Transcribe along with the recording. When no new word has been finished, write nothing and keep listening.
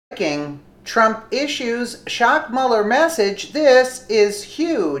Breaking. Trump issues shock Mueller message. This is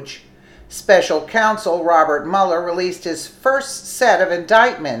huge. Special counsel Robert Mueller released his first set of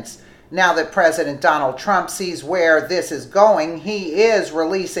indictments. Now that President Donald Trump sees where this is going, he is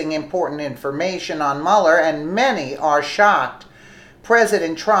releasing important information on Mueller, and many are shocked.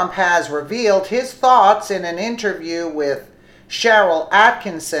 President Trump has revealed his thoughts in an interview with Sharyl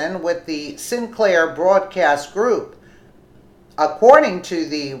Attkisson with the Sinclair Broadcast Group. According to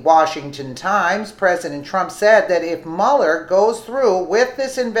the Washington Times, President Trump said that if Mueller goes through with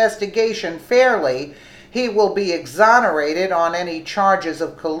this investigation fairly, he will be exonerated on any charges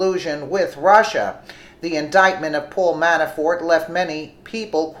of collusion with Russia. The indictment of Paul Manafort left many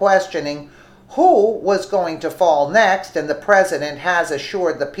people questioning who was going to fall next, and the president has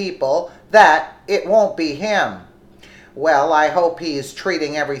assured the people that it won't be him. Well, I hope he is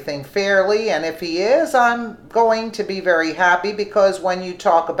treating everything fairly, and if he is, I'm going to be very happy, because when you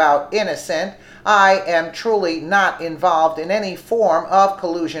talk about innocent, I am truly not involved in any form of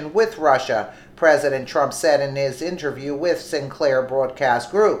collusion with Russia, President Trump said in his interview with Sinclair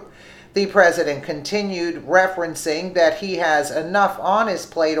Broadcast Group. The president continued referencing that he has enough on his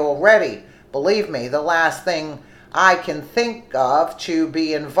plate already. Believe me, the last thing I can think of to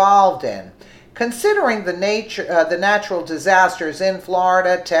be involved in. Considering the natural disasters in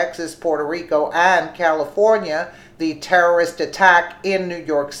Florida, Texas, Puerto Rico, and California, the terrorist attack in New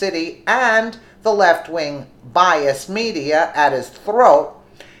York City, and the left-wing biased media at his throat,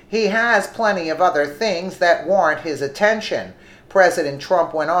 he has plenty of other things that warrant his attention. President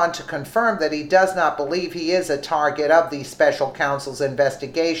Trump went on to confirm that he does not believe he is a target of the special counsel's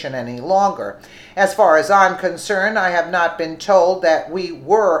investigation any longer. As far as I'm concerned, I have not been told that we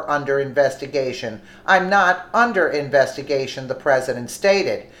were under investigation. I'm not under investigation, the president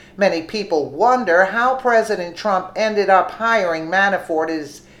stated. Many people wonder how President Trump ended up hiring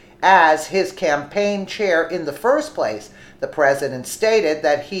Manafort as his campaign chair in the first place. The president stated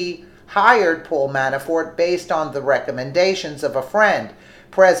that he hired Paul Manafort based on the recommendations of a friend.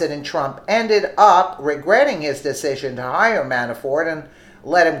 President Trump ended up regretting his decision to hire Manafort and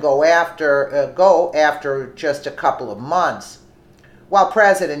let him go after just a couple of months. While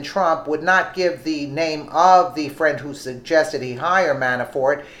President Trump would not give the name of the friend who suggested he hire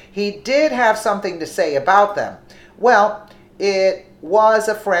Manafort, he did have something to say about them. Well, it was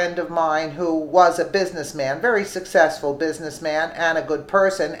a friend of mine who was a businessman, very successful businessman and a good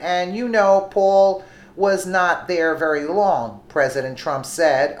person, and Paul was not there very long, President Trump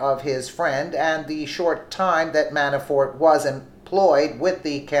said of his friend and the short time that Manafort was employed with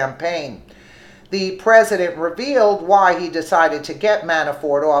the campaign. The president revealed why he decided to get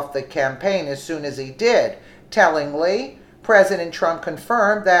Manafort off the campaign as soon as he did. Tellingly, President Trump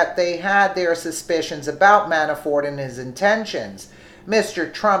confirmed that they had their suspicions about Manafort and his intentions.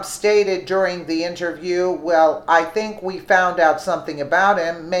 Mr. Trump stated during the interview, well, I think we found out something about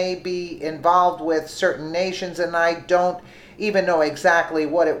him, may be involved with certain nations, and I don't even know exactly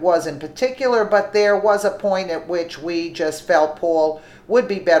what it was in particular, but there was a point at which we just felt Paul would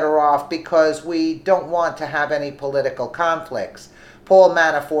be better off because we don't want to have any political conflicts. Paul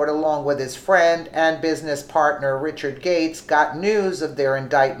Manafort, along with his friend and business partner Richard Gates, got news of their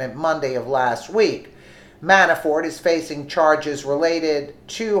indictment Monday of last week. Manafort is facing charges related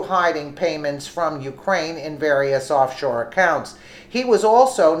to hiding payments from Ukraine in various offshore accounts. He was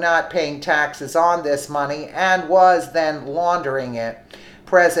also not paying taxes on this money and was then laundering it.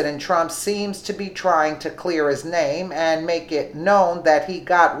 President Trump seems to be trying to clear his name and make it known that he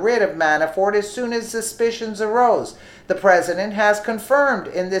got rid of Manafort as soon as suspicions arose. The president has confirmed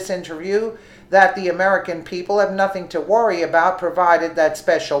in this interview that the American people have nothing to worry about, provided that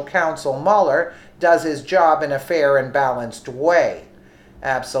special counsel Mueller does his job in a fair and balanced way.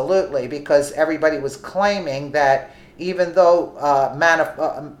 Absolutely, because everybody was claiming that even though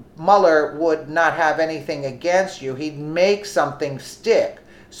Mueller would not have anything against you, he'd make something stick.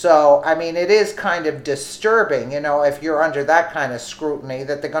 So, I mean, it is kind of disturbing, if you're under that kind of scrutiny,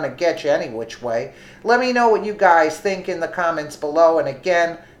 that they're going to get you any which way. Let me know what you guys think in the comments below. And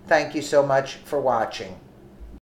again, thank you so much for watching.